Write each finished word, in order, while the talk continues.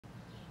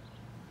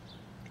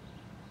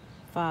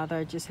Father,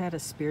 I just had a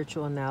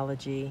spiritual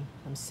analogy.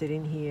 I'm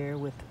sitting here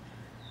with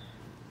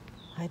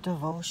my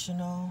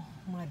devotional,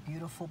 my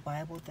beautiful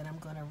Bible that I'm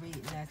going to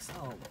read next.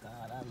 Oh,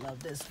 God, I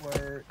love this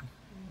word.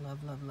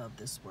 Love, love, love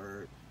this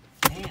word.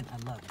 And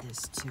I love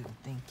this too.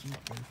 Thank you,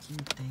 thank you,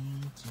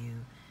 thank you.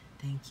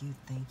 Thank you,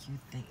 thank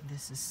you,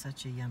 This is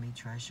such a yummy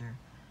treasure.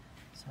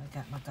 So I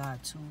got my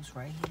God tools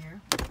right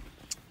here.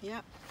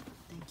 Yep.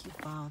 Thank you,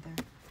 Father.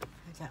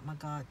 I got my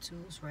God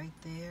tools right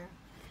there.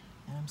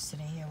 And I'm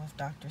sitting here with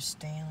Dr.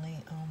 Stanley.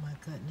 Oh my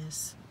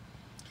goodness.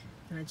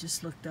 And I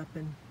just looked up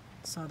and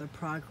saw the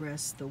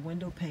progress. The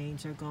window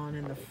panes are gone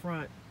in the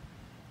front.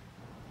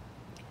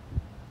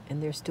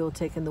 And they're still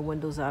taking the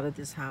windows out of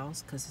this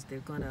house because they're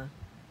going to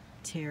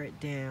tear it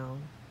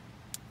down.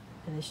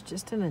 And it's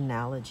just an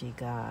analogy,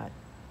 God,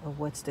 of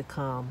what's to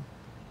come.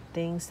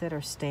 Things that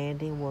are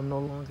standing will no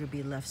longer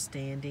be left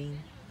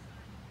standing.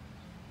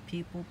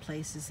 People,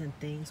 places, and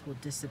things will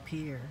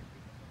disappear.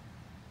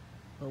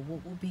 But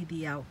what will be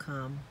the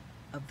outcome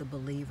of the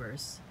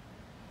believers?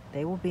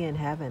 They will be in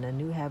heaven, a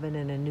new heaven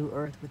and a new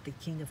earth with the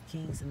King of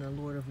Kings and the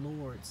Lord of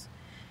Lords.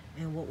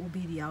 And what will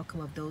be the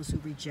outcome of those who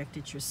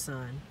rejected your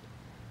Son?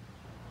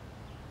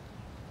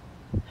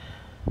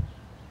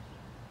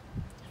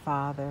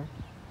 Father,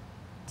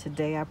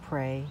 today I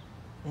pray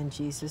in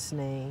Jesus'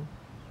 name,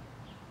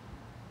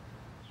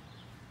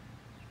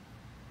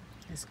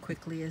 as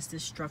quickly as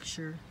this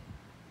structure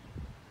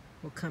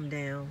will come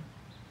down,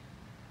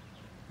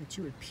 that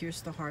you would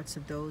pierce the hearts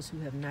of those who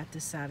have not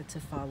decided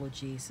to follow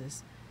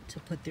Jesus, to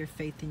put their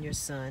faith in your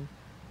Son,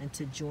 and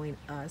to join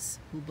us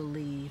who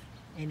believe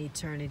in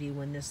eternity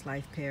when this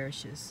life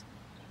perishes.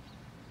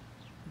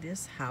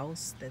 This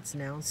house that's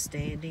now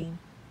standing,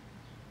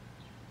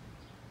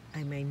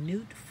 a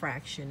minute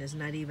fraction, is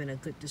not even a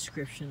good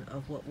description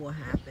of what will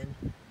happen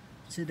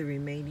to the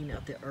remaining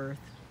of the earth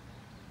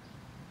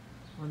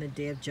on the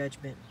day of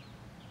judgment,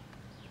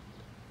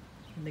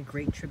 and the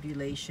great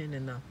tribulation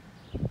and the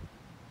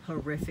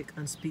horrific,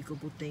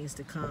 unspeakable things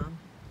to come.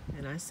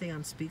 And I say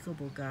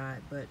unspeakable, God,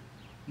 but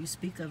you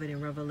speak of it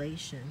in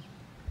Revelation.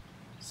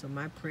 So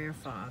my prayer,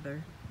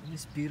 Father, in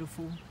this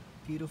beautiful,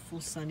 beautiful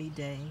sunny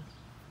day,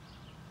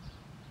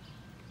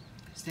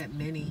 is that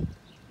many,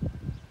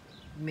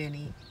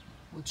 many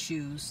will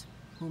choose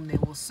whom they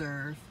will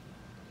serve.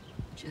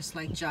 Just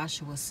like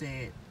Joshua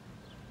said,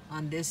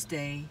 on this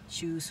day,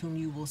 choose whom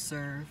you will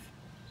serve.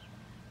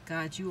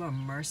 God, you are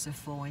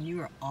merciful, and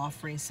you are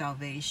offering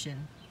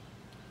salvation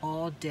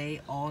all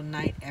day, all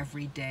night,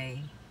 every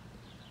day.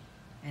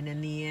 And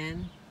in the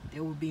end,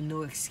 there will be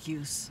no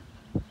excuse.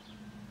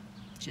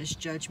 Just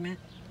judgment.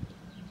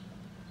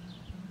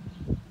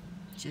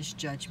 Just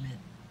judgment.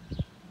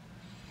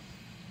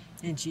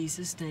 In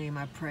Jesus' name,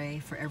 I pray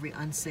for every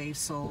unsaved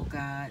soul,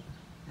 God.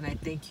 And I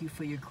thank you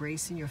for your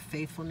grace and your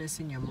faithfulness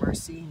and your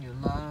mercy and your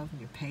love and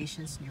your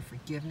patience and your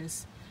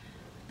forgiveness.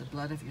 The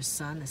blood of your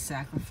Son, the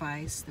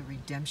sacrifice, the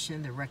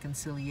redemption, the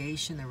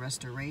reconciliation, the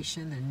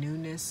restoration, the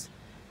newness,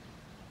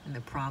 and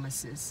the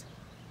promises.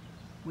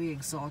 We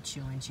exalt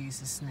you in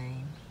Jesus'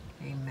 name.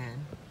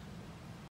 Amen.